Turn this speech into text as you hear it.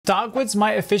Darkwoods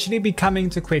might officially be coming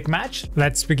to Quick Match.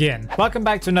 Let's begin. Welcome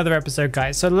back to another episode,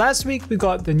 guys. So last week we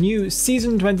got the new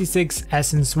Season 26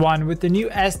 Essence 1 with the new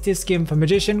S-tier skin for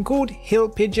Magician called Hill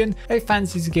Pigeon. A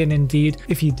fancy skin indeed,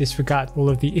 if you disregard all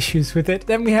of the issues with it.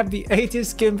 Then we have the A-tier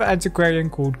skin for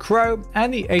Antiquarian called Crow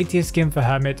and the A-tier skin for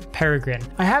Hermit, Peregrine.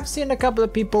 I have seen a couple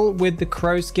of people with the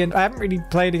Crow skin. I haven't really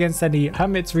played against any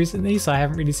Hermits recently, so I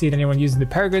haven't really seen anyone using the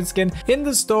Peregrine skin. In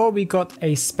the store, we got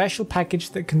a special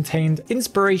package that contained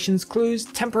inspiration clues,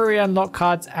 temporary unlock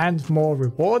cards, and more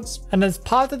rewards. And as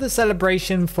part of the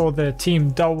celebration for the Team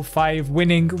Dole 5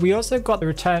 winning, we also got the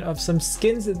return of some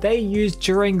skins that they used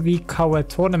during the Koa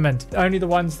tournament. Only the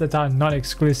ones that are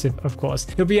non-exclusive, of course.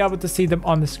 You'll be able to see them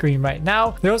on the screen right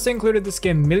now. They also included the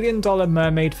skin $1 Million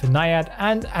Mermaid for Naiad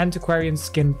and Antiquarian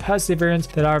skin Perseverance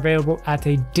that are available at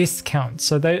a discount.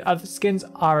 So the other skins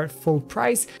are at full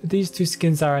price, but these two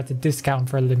skins are at a discount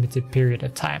for a limited period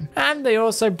of time. And they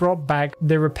also brought back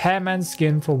the Repairman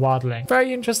skin for Wildling.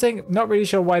 Very interesting. Not really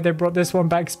sure why they brought this one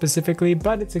back specifically,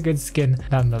 but it's a good skin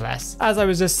nonetheless. As I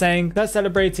was just saying, they're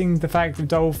celebrating the fact that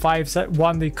Dole 5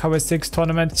 won the Koa 6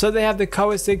 tournament, so they have the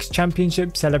Koa 6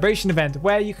 Championship Celebration event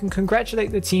where you can congratulate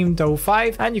the Team Dole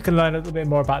 5 and you can learn a little bit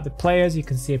more about the players. You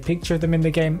can see a picture of them in the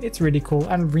game. It's really cool,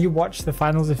 and rewatch the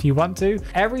finals if you want to.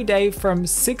 Every day from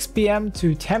 6 PM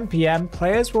to 10 PM,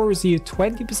 players will receive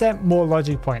 20% more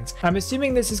logic points. I'm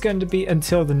assuming this is going to be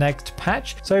until the next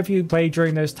patch. So if you play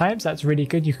during those times, that's really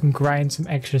good. You can grind some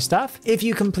extra stuff. If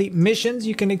you complete missions,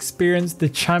 you can experience the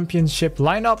championship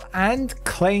lineup and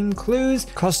claim clues,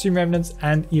 costume remnants,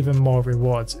 and even more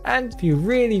rewards. And if you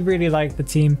really like the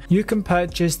team, you can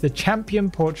purchase the champion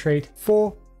portrait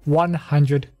for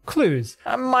 100 clues.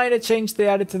 A minor change they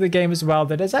added to the game as well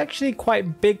that is actually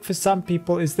quite big for some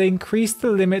people is they increased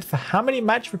the limit for how many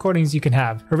match recordings you can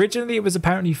have. Originally it was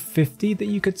apparently 50 that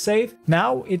you could save.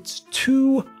 Now it's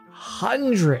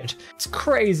 200. It's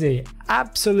crazy.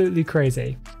 Absolutely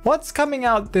crazy. What's coming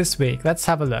out this week? Let's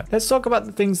have a look. Let's talk about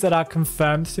the things that are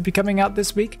confirmed to be coming out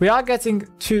this week. We are getting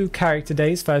 2 character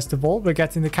days. First of all, we're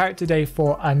getting the character day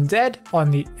for Undead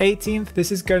on the 18th. This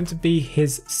is going to be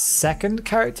his 2nd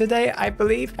character day, I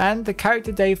believe. And the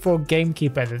character day for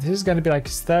Gamekeeper. This is going to be like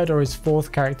his 3rd or his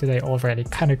 4th character day already.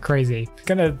 Kind of crazy. It's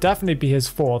going to definitely be his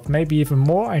 4th, maybe even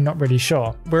more. I'm not really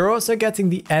sure. We're also getting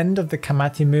the end of the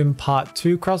Kamati Moon Part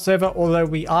 2 crossover, although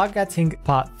we are getting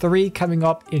Part 3 coming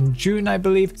up in June, I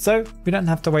believe. So we don't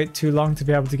have to wait too long to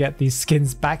be able to get these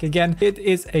skins back again. It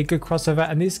is a good crossover,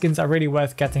 and these skins are really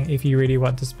worth getting if you really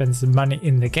want to spend some money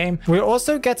in the game. We're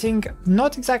also getting,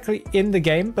 not exactly in the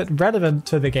game, but relevant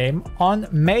to the game, on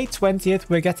May 20th,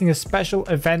 we're getting a special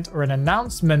event or an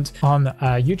announcement on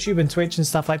YouTube and Twitch and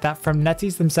stuff like that from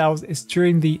Netease themselves. It's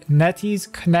during the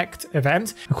Netease Connect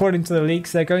event. According to the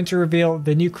leaks, they're going to reveal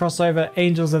the new crossover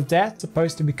Angels of Death,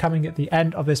 supposed to be coming at the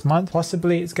end of this month.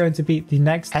 Possibly it's going to be the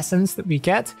next essence that we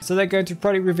get. So they're going to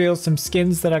probably reveal some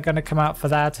skins that are going to come out for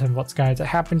that and what's going to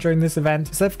happen during this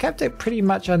event. So they've kept it pretty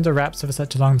much under wraps for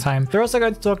such a long time. They're also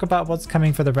going to talk about what's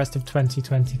coming for the rest of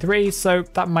 2023. So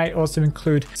that might also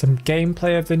include some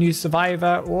gameplay of the new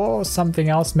Survivor or something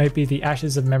else, maybe the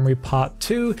Ashes of Memory Part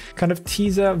 2 kind of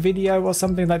teaser video or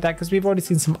something like that, because we've already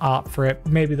seen some art for it.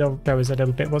 Maybe they'll show us a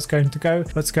little bit what's going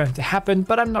to happen,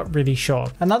 but I'm not really sure.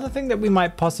 Another thing that we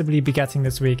might possibly be getting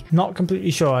this week, not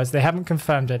completely sure as they haven't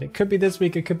confirmed it. It could be this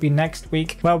week, it could be next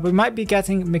week. Well, we might be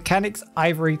getting Mechanics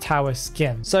Ivory Tower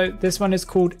skin. So this one is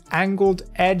called Angled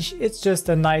Edge. It's just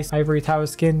a nice Ivory Tower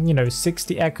skin, you know,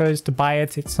 60 echoes to buy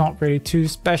it. It's not really too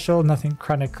special, nothing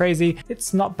kind of crazy.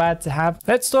 It's not bad to have.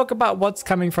 Let's talk about what's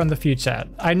coming from the future.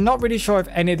 I'm not really sure if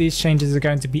any of these changes are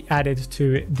going to be added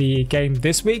to the game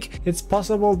this week. It's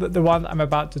possible that the one I'm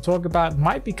about to talk about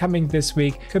might be coming this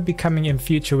week, could be coming in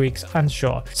future weeks,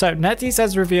 unsure. So Netease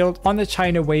has revealed on the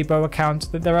China Weibo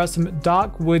account that there are some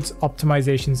Darkwoods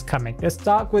optimizations coming. This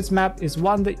Darkwoods map is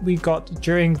one that we got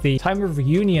during the Time of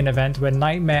Reunion event when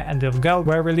Nightmare and Little Girl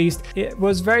were released. It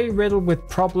was very riddled with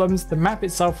problems. The map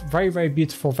itself, very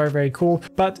beautiful, very cool,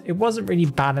 but it wasn't really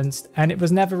balanced and it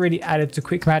was never really added to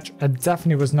Quick Match and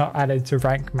definitely was not added to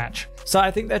Rank Match. So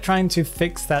I think they're trying to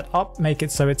fix that up, make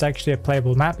it so it's actually a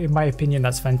playable map. In my opinion,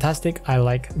 that's fantastic. I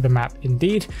like the map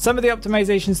indeed. Some of the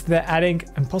optimizations that they're adding,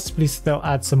 and possibly still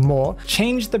add some more,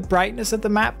 change the brightness of the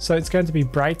map, so it's going to be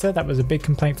brighter. That was a big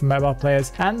complaint from mobile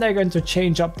players. And they're going to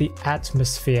change up the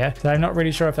atmosphere. So I'm not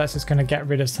really sure if that's just going to get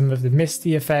rid of some of the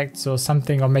misty effects or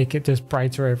something, or make it just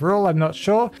brighter overall. I'm not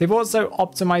sure. They've also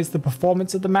optimized the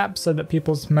performance of the map so that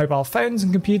people's mobile phones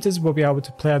and computers will be able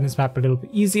to play on this map a little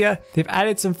bit easier. They've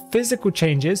added some physical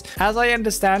changes. As I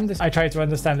understand, I try to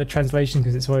understand the translation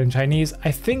because it's all in Chinese.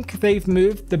 I think they've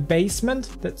moved the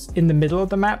basement that's in the middle of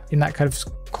the map in that kind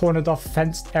of cornered off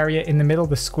fenced area in the middle,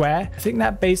 the square. I think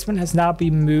that basement has now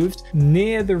been moved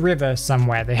near the river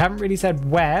somewhere. They haven't really said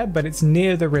where, but it's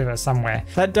near the river somewhere.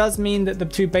 That does mean that the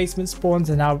two basement spawns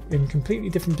are now in completely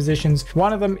different positions.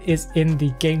 One of them is in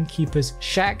the gamekeeper's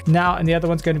shack now, and the other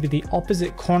one's going to be the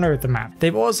opposite corner of the map.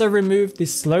 They've also removed the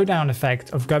slowdown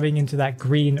effect of going into that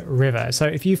green river. So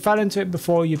if you fell into it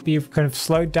before, you'd be kind of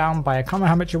slowed down by, I can't remember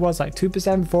how much it was, like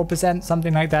 2%, 4%,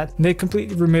 something like that. And they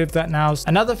completely removed that now.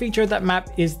 Another feature of that map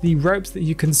is the ropes that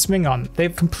you can swing on.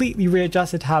 They've completely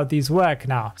readjusted how these work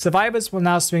now. Survivors will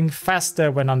now swing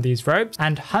faster when on these ropes,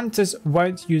 and hunters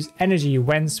won't use energy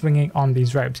when swinging on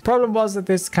these ropes. Problem was that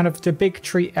this kind of the big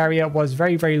tree area was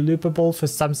very loopable. For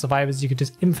some survivors, you could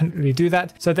just infinitely do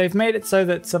that. So they've made it so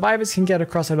that survivors can get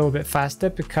across a little bit faster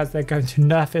because they're going to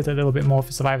nerf it a little bit more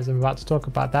for survivors. I'm about to talk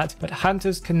about that. But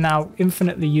hunters can now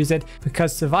infinitely use it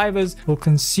because survivors will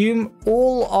consume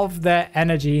all of their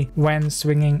energy when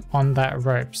swinging on that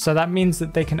rope. So that means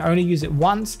that they can only use it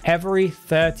once every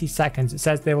 30 seconds. It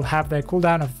says they will have their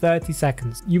cooldown of 30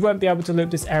 seconds. You won't be able to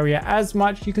loop this area as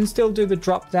much. You can still do the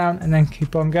drop down and then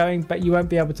keep on going, but you won't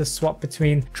be able to swap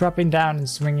between dropping down and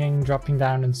swinging, dropping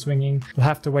down and swinging. You'll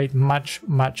have to wait much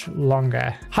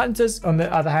longer. Hunters, on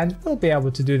the other hand, will be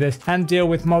able to do this and deal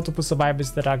with multiple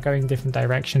survivors that are going different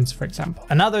directions, for example.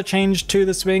 Another change to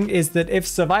the swing is that if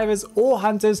survivors or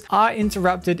hunters are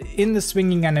interrupted in the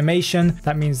swinging animation,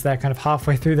 that means they're kind of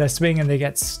halfway through their swing and they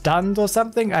get stunned or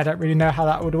something. I don't really know how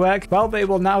that would work. Well, they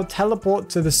will now teleport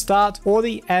to the start or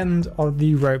the end of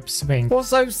the rope swing.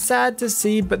 Also sad to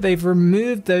see, but they've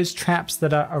removed those traps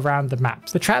that are around the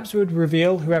maps. The traps would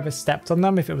reveal whoever stepped on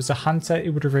them. If it was a hunter,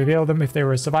 it would reveal them. If they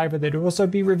were a survivor, they'd also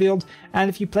be revealed. And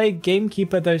if you play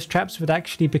Gamekeeper, those traps would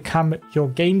actually become your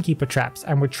Gamekeeper traps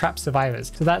and would trap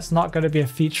survivors. So that's not going to be a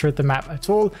feature of the map at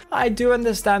all. I do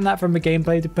understand that from a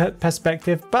gameplay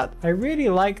perspective, but I really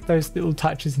like those little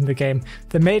touches in the game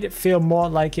that made it feel more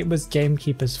like it was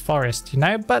Gamekeeper's forest, you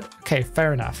know? But okay,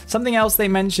 fair enough. Something else they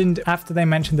mentioned after they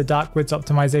mentioned the Darkwoods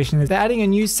optimization is they're adding a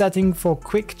new setting for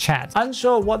quick chat.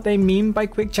 Unsure what they mean by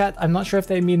quick chat. I'm not sure if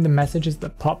they mean the messages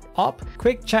that pop up.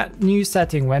 Quick chat new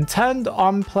setting. When turned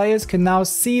on, players can now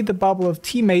see the bubble of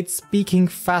teammates speaking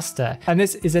faster. And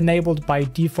this is enabled by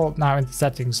default now in the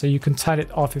settings, so you can turn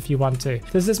it off if you want to.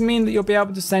 Does this mean that you'll be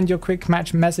able to send your quick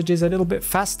match messages a little bit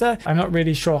faster? I'm not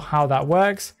really sure how that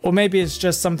works. Or maybe it's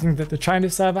just something that the China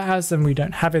server has and we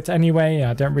don't have it anyway.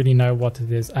 I don't really know what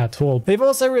it is at all. They've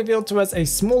also revealed to us a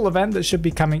small event that should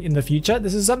be coming in the future.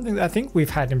 This is something that I think we've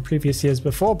had in previous years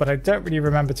before, but I don't really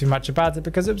remember too much about it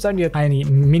because it was only a tiny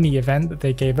mini event that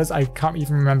they gave us. I can't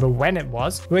even remember when it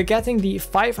was. We're getting the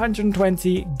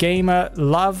 520 Gamer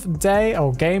Love Day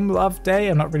or Game Love Day.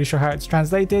 I'm not really sure how it's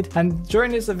translated. And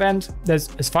during this event,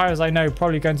 there's, as far as I know,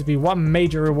 probably going to be one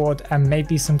major reward and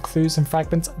maybe some clues and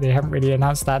fragments. They haven't really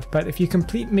announced that, but if you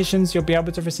complete missions, you'll be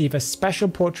able to receive a special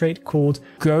portrait called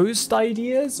Ghost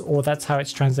Ideas, or that's how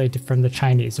it's translated from the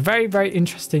Chinese. Very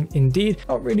interesting indeed.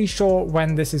 Not really sure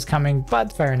when this is coming,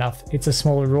 but fair enough. It's a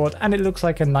small reward and it looks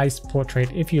like a nice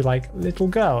portrait if you like little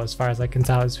girl, as far as I can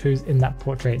tell is who's in that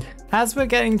portrait. As we're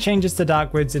getting changes to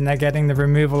Darkwoods and they're getting the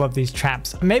removal of these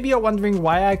traps, maybe you're wondering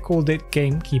why I called it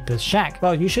Gamekeeper's Shack.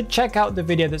 Well, you should check out the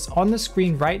video that's on the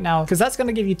screen right now, because that's going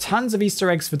to give you tons of Easter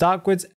eggs for Darkwoods